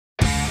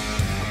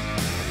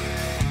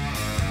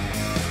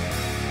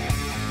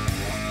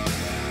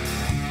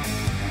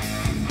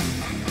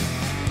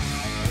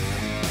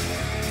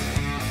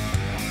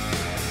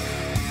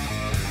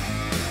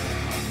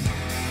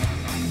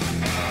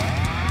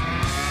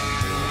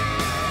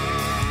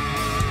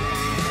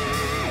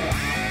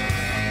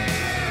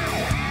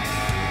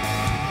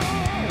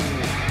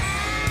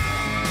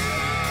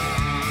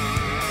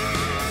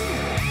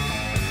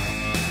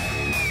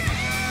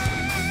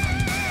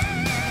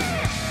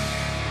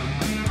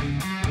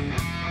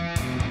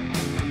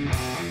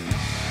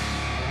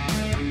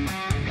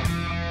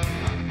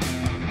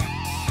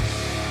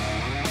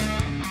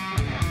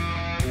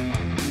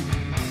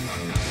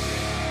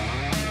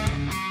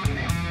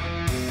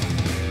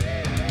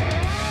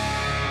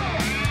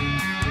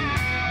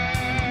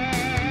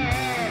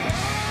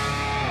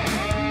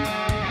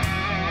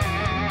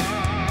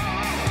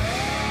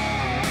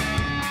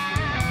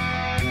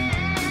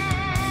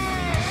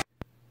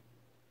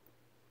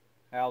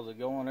How's it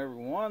going,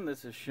 everyone?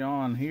 This is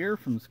Sean here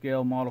from the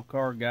Scale Model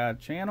Car Guide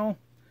channel,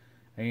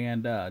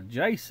 and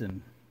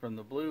Jason from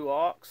the Blue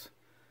Ox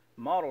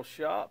Model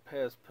Shop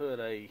has put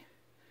a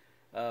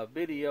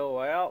video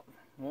out.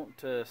 Want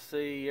to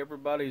see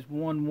everybody's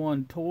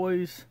 1-1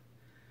 toys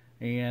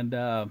and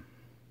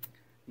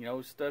you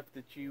know, stuff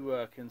that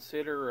you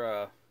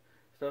consider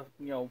stuff,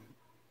 you know,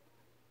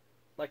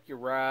 like your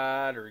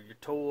ride or your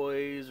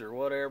toys or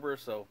whatever.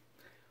 So,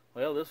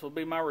 well, this will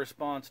be my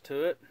response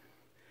to it.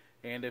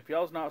 And if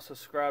y'all's not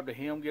subscribed to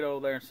him, get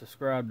over there and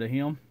subscribe to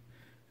him.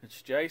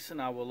 It's Jason.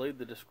 I will leave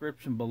the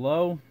description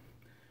below.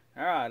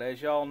 Alright,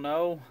 as y'all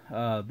know,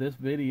 this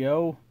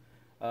video,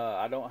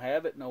 I don't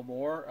have it no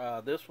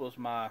more. This was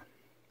my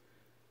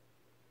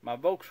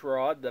Volks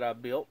rod that I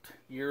built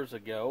years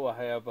ago. I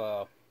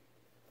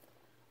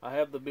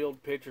have the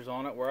build pictures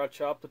on it where I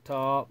chopped the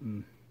top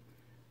and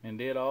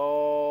did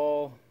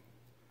all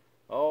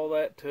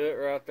that to it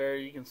right there.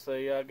 You can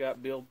see I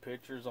got build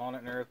pictures on it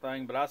and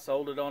everything, but I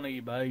sold it on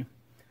eBay.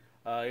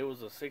 It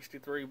was a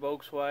 63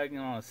 Volkswagen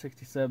on a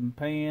 67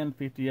 pan,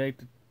 58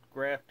 to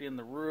graft in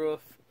the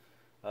roof,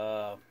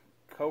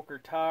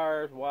 Coker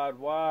tires, wide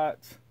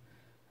whites,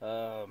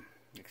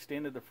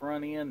 extended the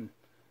front end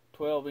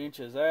 12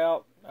 inches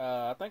out.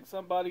 I think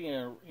somebody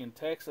in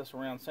Texas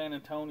around San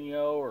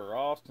Antonio or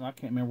Austin, I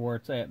can't remember where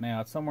it's at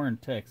now. It's somewhere in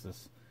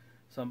Texas.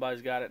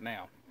 Somebody's got it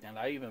now. And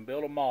I even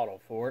built a model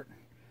for it.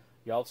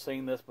 Y'all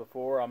seen this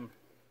before.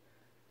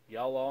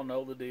 Y'all all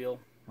know the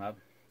deal. I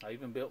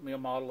even built me a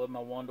model of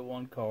my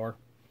 1-to-1 car.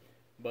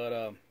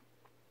 But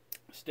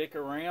stick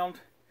around.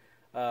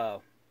 I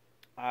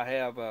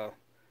have a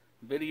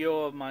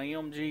video of my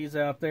MGs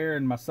out there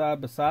in my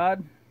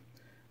side-by-side.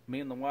 Me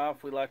and the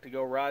wife, we like to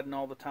go riding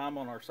all the time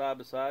on our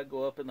side-by-side,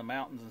 go up in the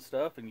mountains and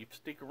stuff. And you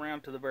stick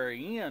around to the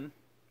very end,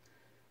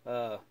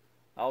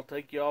 I'll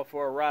take you all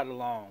for a ride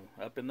along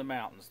up in the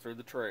mountains through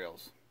the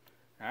trails.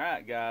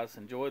 Alright guys,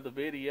 enjoy the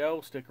video.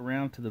 Stick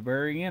around to the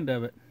very end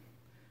of it.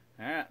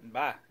 Alright,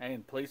 bye.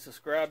 And please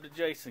subscribe to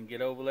Jason.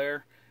 Get over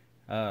there.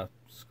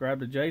 Subscribe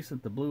to Jason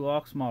at the Blue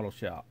Ox Model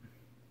Shop.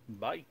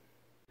 Bye.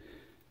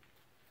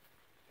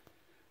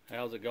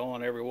 How's it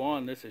going,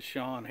 everyone? This is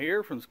Sean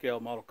here from Scale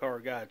Model Car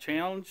Guide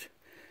Challenge.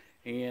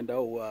 And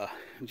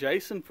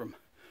Jason from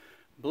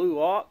Blue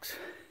Ox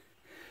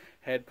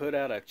had put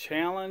out a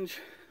challenge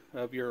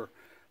of your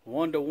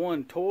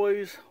 1-to-1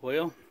 toys.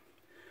 Well,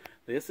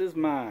 this is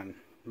mine.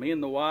 Me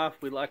and the wife,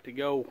 we like to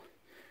go,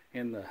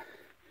 and the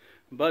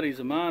buddies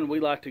of mine,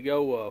 we like to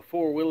go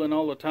four-wheeling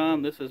all the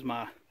time. This is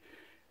my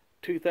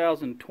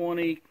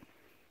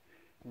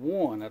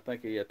 2021, I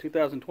think, yeah,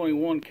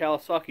 2021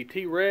 Kawasaki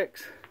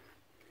T-Rex.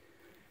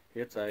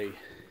 It's a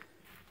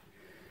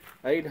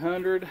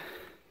 800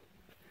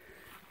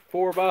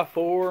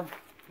 4x4. Let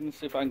me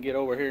see if I can get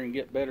over here and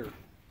get a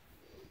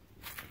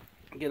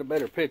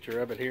better picture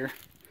of it here.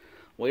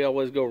 We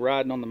always go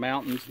riding on the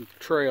mountains and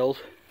trails.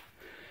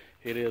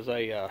 It is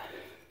a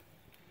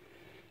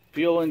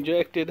fuel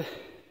injected.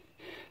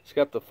 It's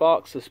got the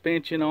Fox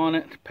suspension on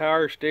it,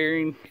 power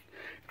steering.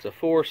 It's a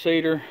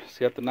 4-seater. It's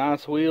got the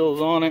nice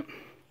wheels on it.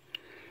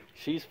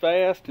 She's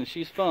fast and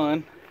she's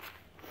fun.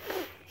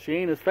 She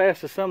ain't as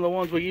fast as some of the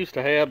ones we used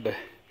to have, but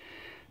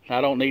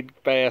I don't need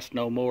fast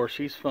no more.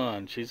 She's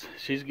fun. She's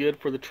good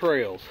for the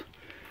trails.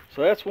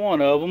 So that's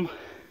one of them.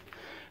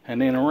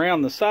 And then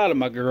around the side of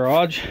my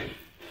garage,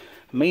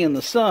 me and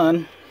the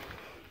son,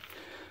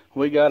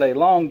 we got a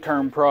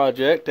long-term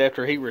project.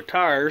 After he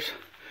retires,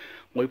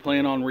 we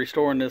plan on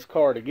restoring this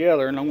car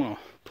together, and I'm going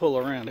to pull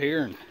around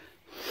here and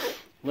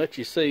let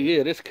you see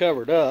it. It's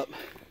covered up.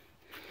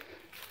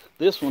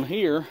 This one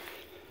here,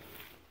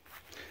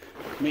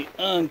 let me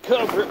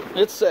uncover it.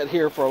 It's sat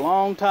here for a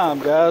long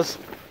time, guys.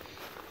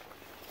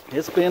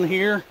 It's been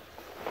here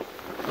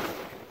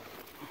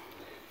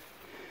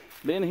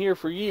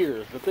for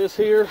years. But this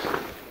here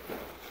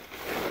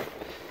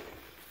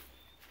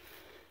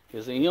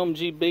is the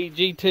MGB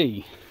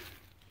GT.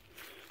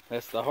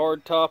 That's the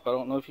hard top. I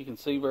don't know if you can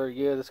see very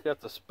good. It's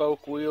got the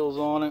spoke wheels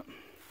on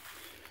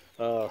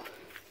it.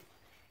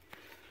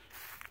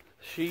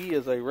 She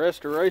is a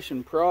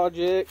restoration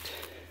project,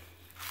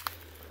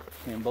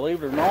 and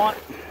believe it or not,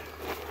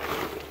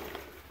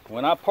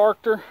 when I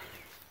parked her,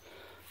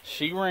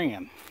 she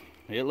ran.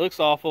 It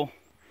looks awful,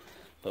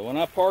 but when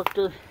I parked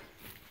her,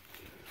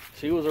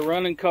 she was a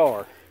running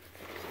car.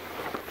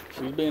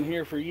 She's been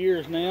here for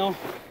years now.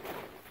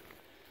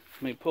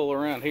 Let me pull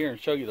around here and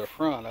show you the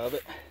front of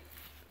it.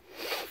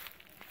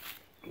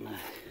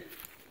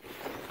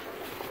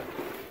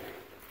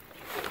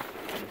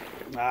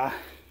 I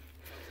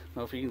don't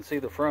know if you can see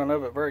the front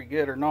of it very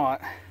good or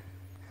not.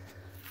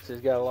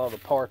 She's got a lot of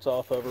the parts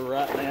off of her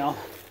right now.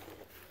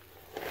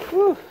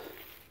 Whew.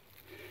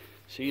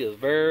 She is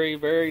very,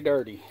 very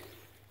dirty.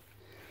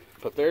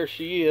 But there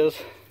she is.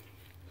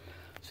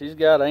 She's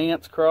got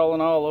ants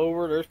crawling all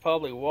over. There's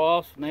probably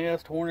wasp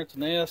nest, hornet's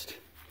nest.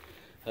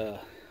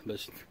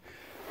 But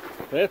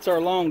that's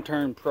our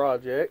long-term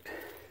project.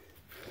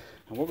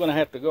 And we're going to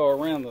have to go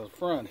around the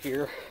front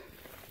here.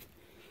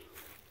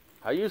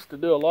 I used to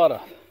do a lot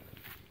of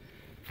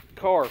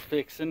car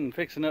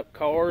fixing up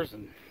cars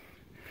and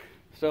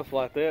stuff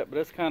like that, but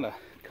it's kind of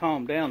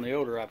calmed down the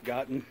older I've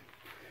gotten.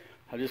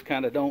 I just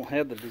kind of don't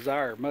have the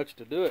desire much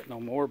to do it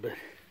no more. But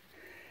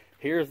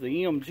here's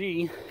the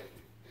MG.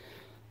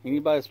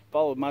 Anybody's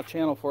followed my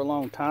channel for a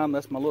long time,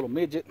 that's my little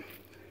midget.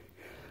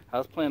 I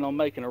was planning on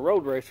making a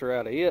road racer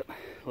out of it,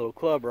 a little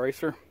club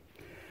racer.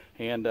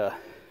 And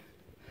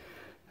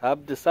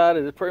I've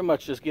decided to pretty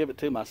much just give it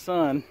to my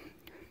son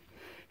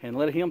and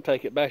let him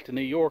take it back to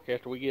New York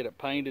after we get it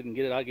painted and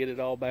I get it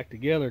all back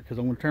together, because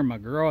I'm going to turn my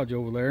garage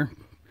over there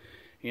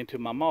into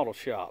my model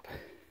shop.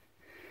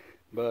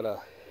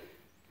 But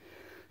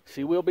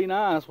she will be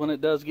nice when it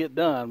does get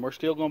done. We're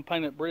still going to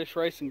paint it British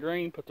Racing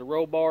Green, put the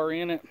roll bar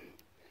in it,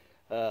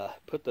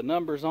 put the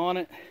numbers on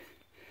it,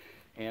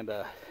 and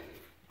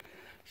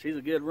she's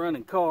a good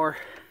running car.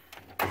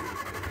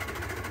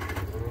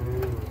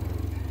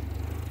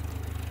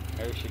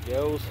 There she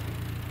goes.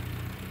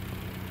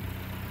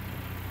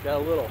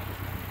 Got a little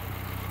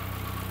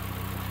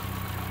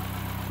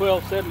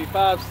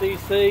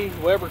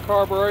 1275cc Weber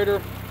carburetor.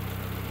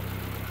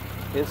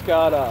 It's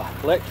got a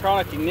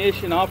electronic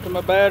ignition,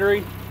 Optima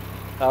battery.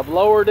 I've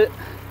lowered it.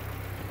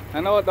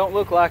 I know it don't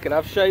look like it.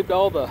 I've shaved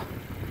all the,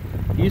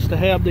 used to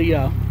have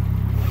the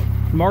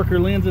marker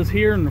lenses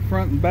here in the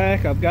front and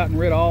back. I've gotten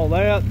rid of all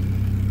that.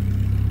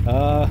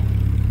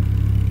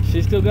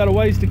 She's still got a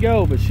ways to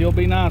go, but she'll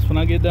be nice when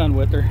I get done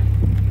with her.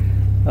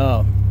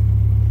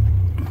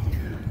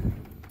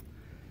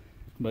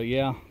 But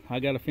yeah, I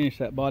got to finish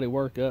that body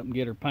work up and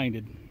get her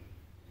painted.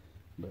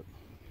 But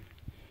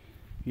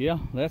yeah,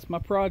 that's my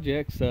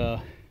projects.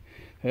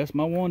 That's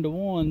my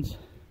one-to-ones.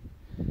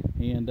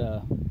 And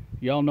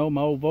y'all know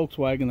my old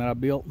Volkswagen that I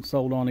built and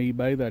sold on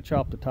eBay that I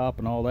chopped the top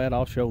and all that.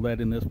 I'll show that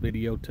in this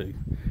video too.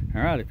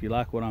 All right, if you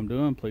like what I'm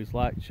doing, please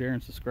like, share,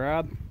 and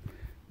subscribe.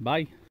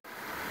 Bye.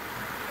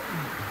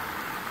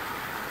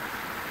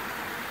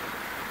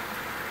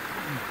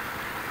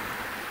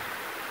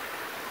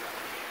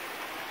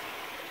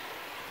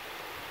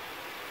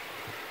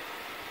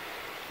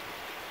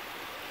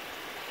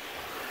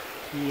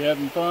 You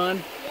having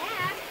fun?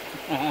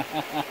 Yeah.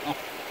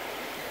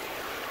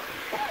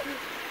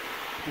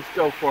 Let's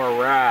go for a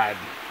ride.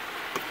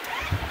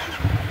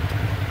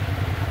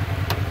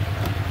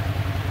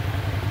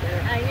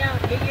 Hang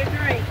out, get your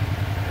drink.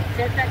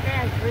 Set that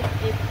down,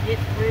 it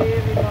gets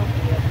really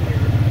bumpy up here.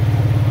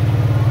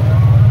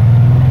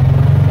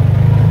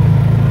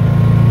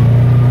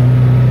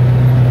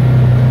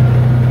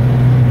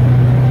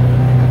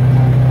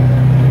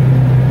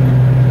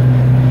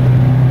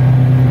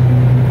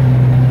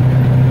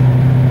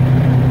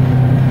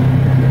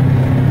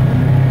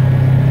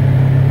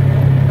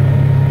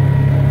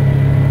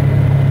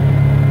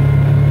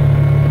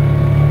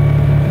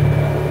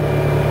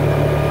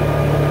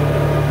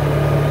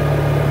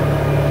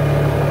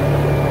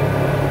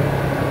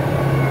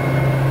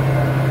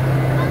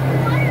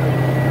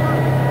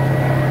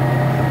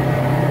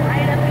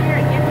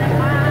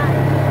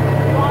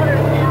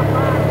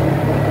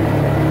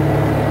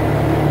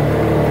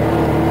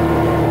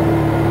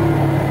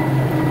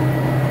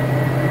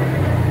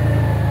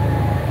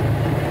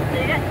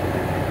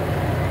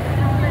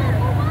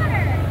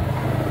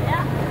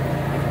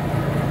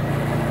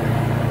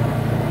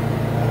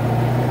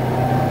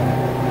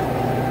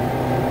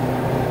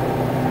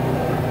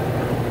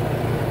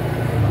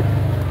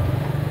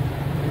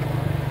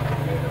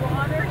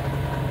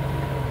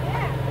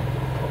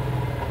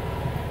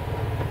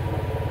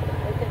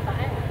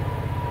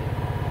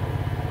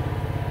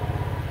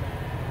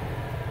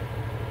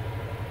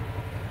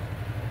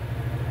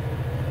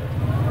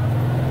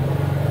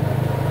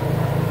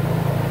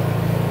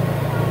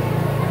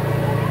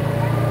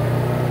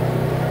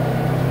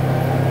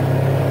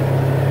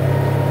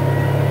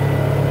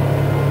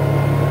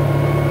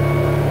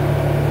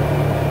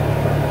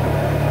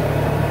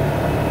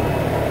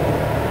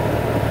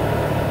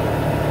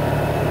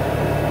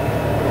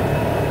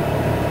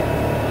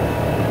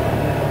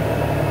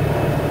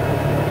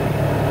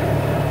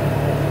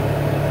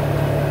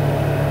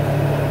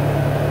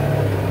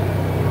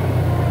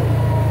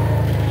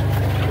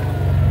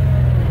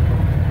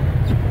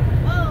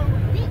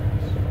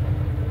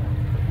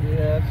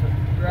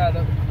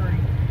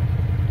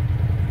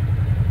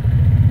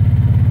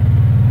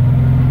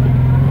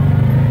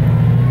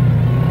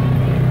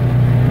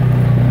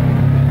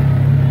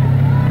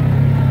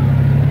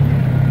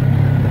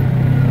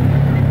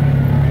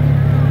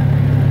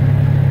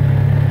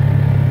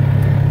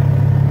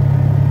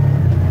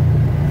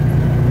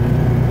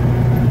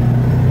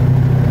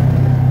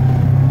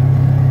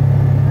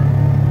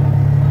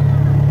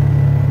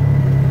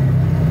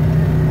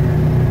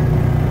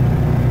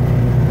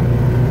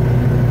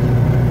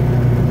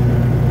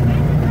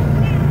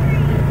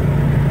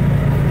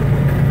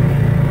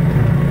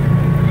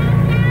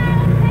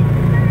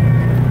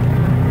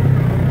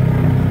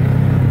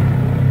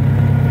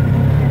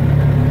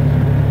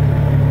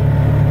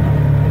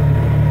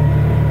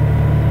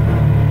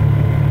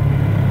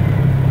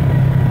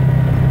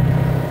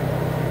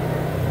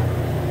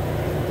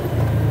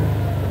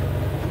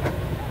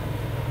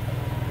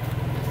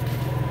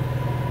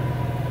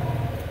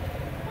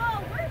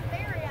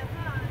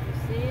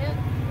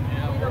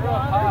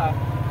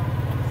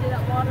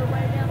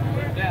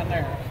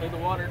 See the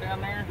water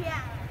down there?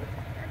 Yeah.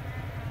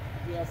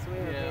 Yes, we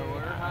were Yeah, very we're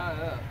high.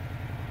 high up.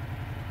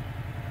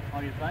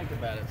 What do you think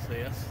about it,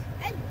 sis?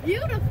 It's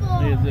beautiful.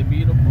 Is it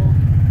beautiful?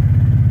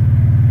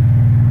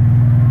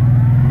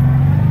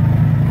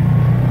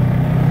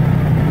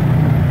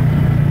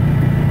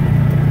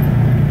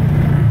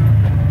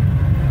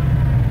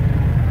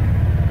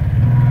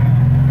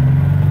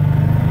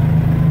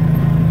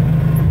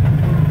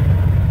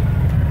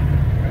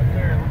 Right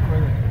there, look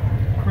where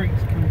the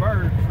creeks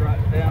converge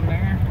right down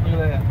there. Look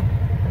at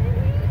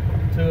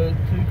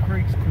that. Two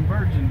creeks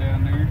converging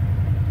down there.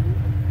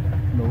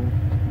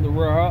 The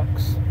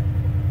rocks.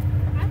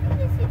 I think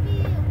this should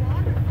be a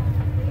waterfall.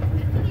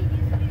 I think it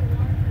used to be a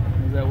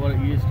waterfall. Is that what it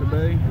used to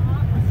be?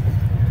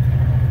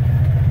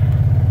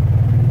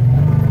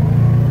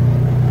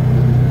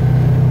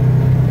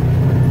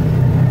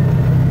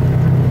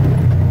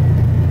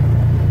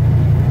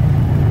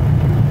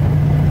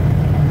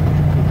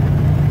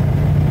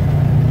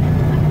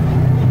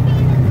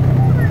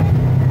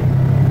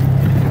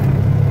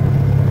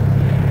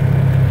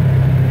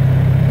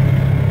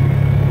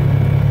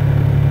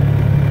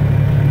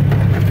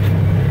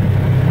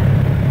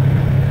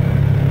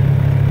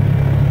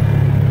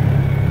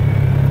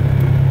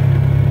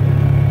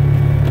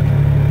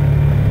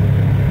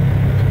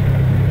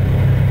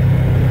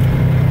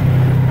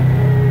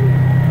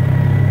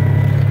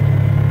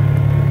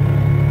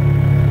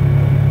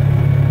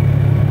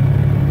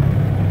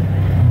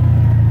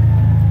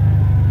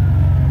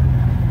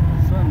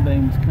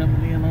 Sunbeams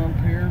coming in up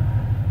here.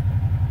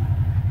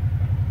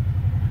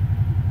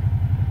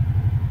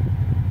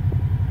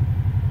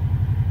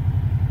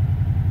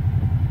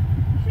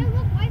 Should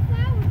look white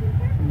flowers and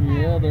purple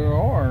Yeah, flowers. there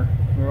are.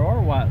 There are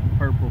white and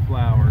purple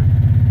flowers.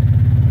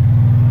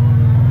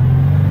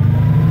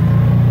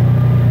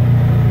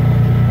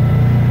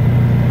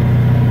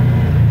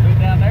 Look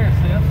down there,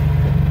 sis.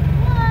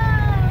 Whoa,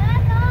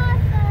 that's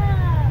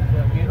awesome. Is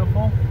that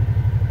beautiful?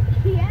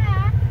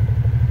 Yeah.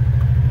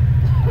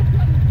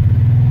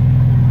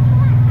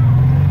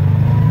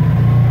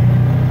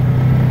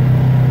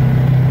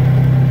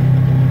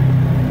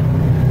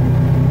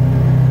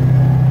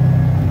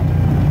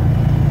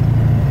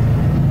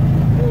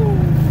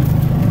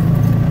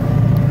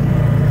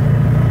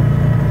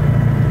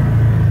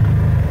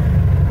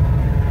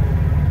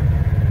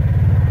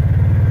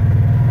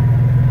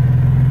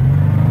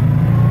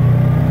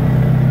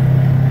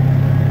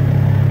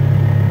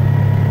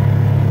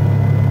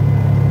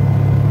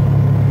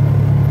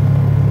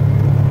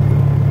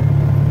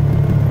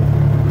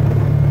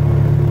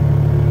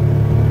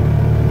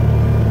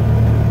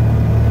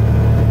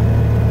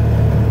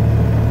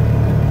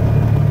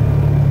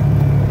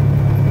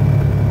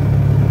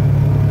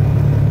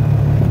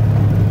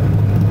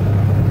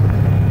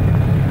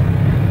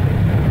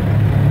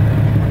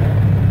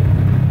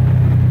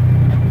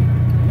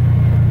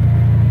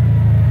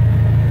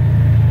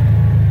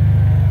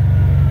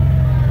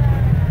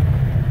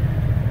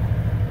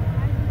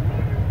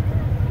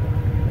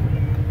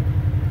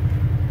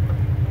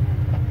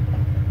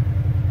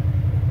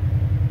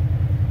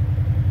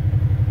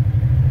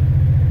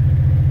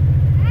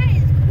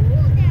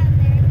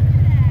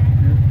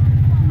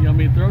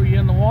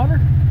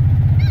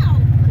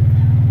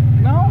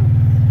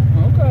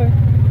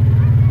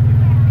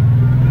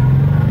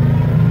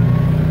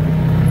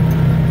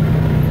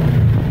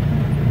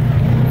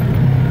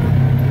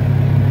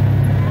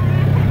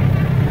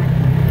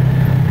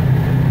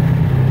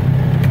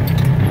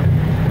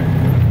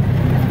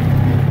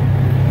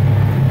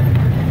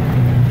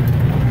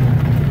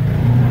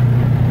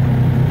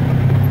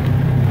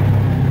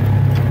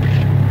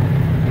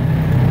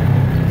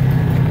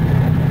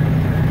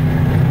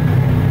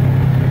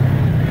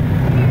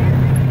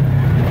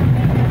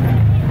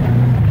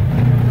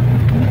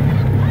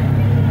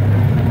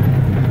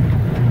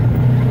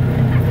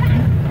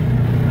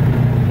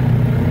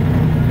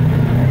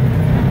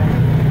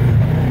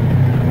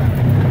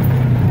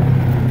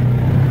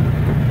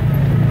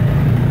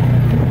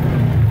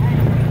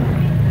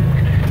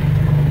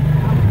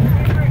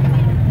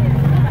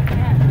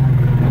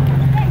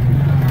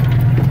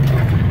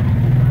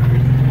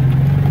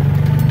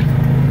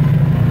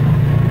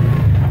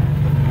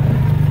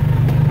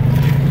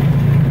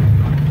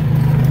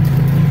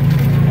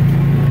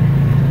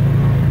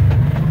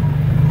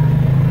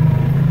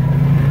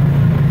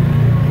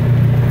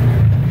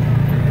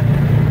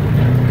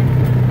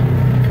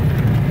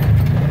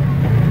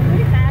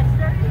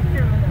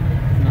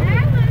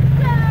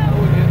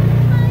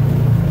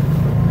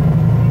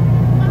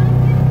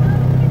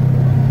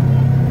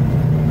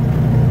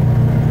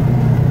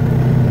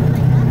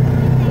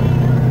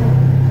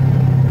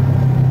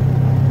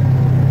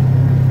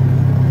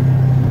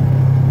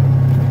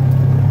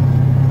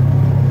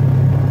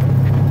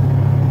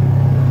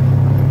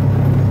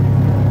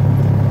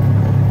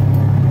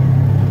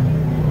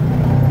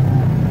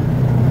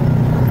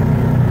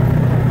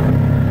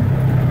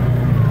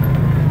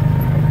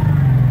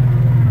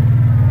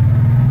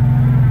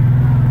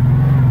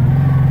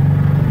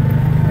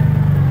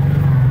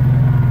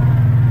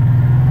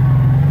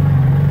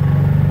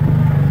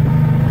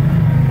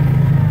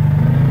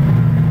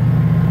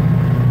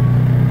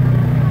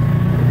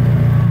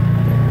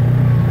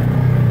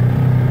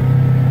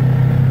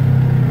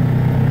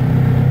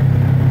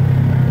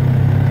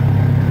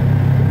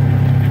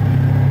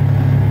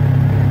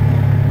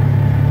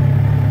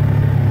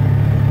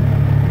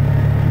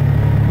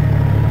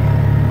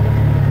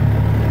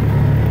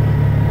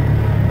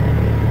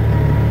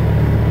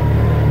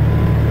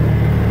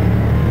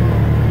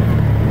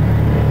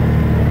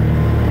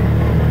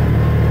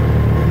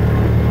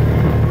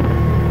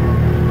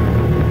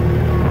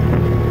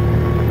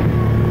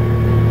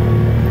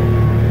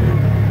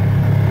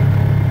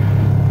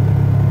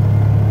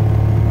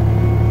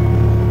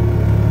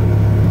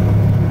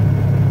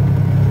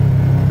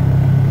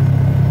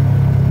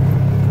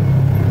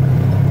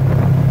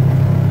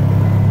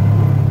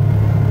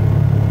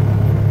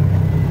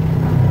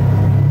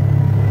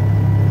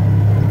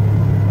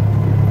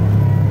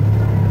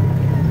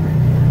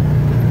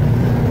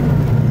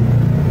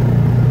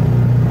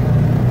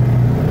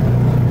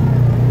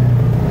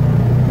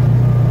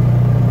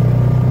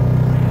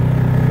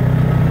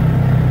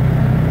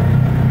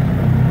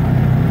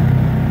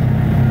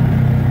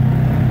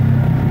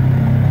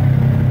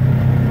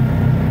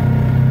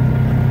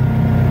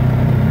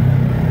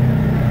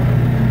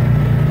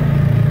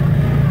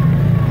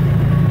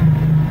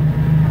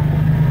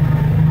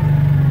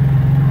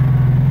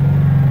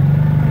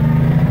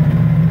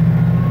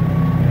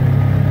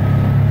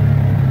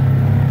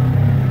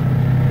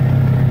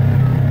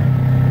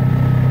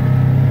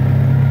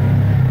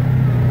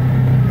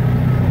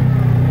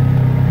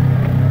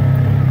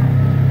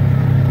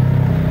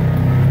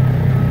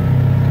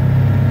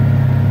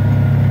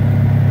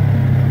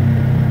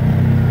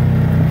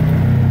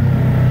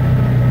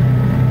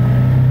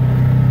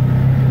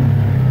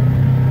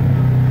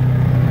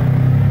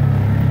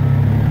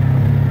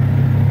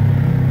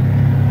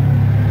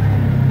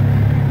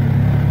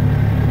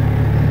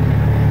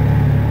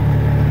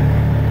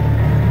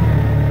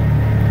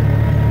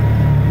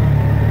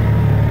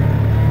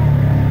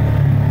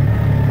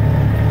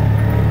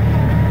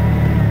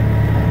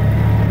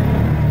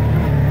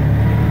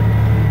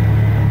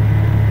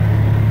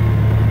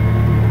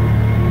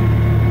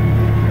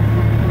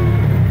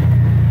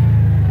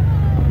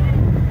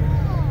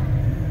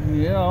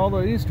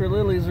 the Easter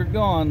lilies are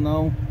gone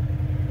though.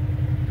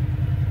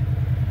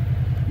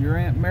 Your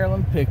Aunt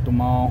Marilyn picked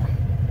them all.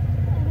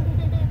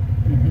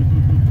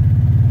 Oh,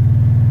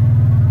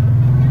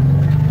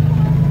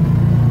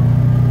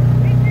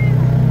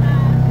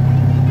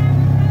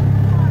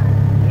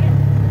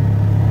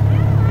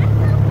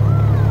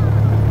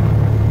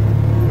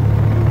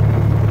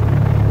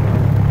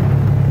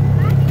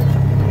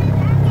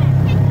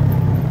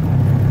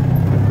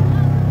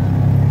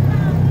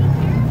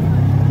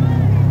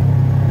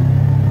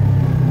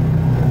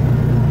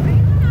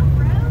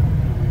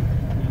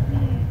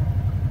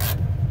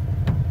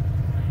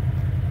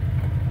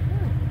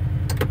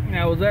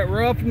 Now, was that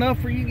rough enough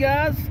for you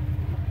guys?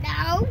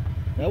 No.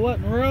 That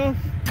wasn't rough?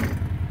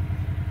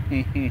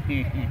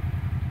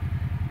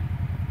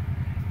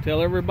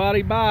 Tell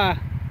everybody bye.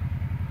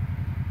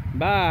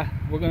 Bye.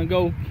 We're going to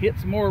go hit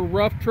some more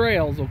rough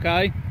trails,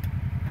 okay?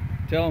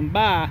 Tell them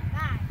bye.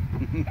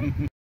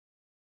 Bye.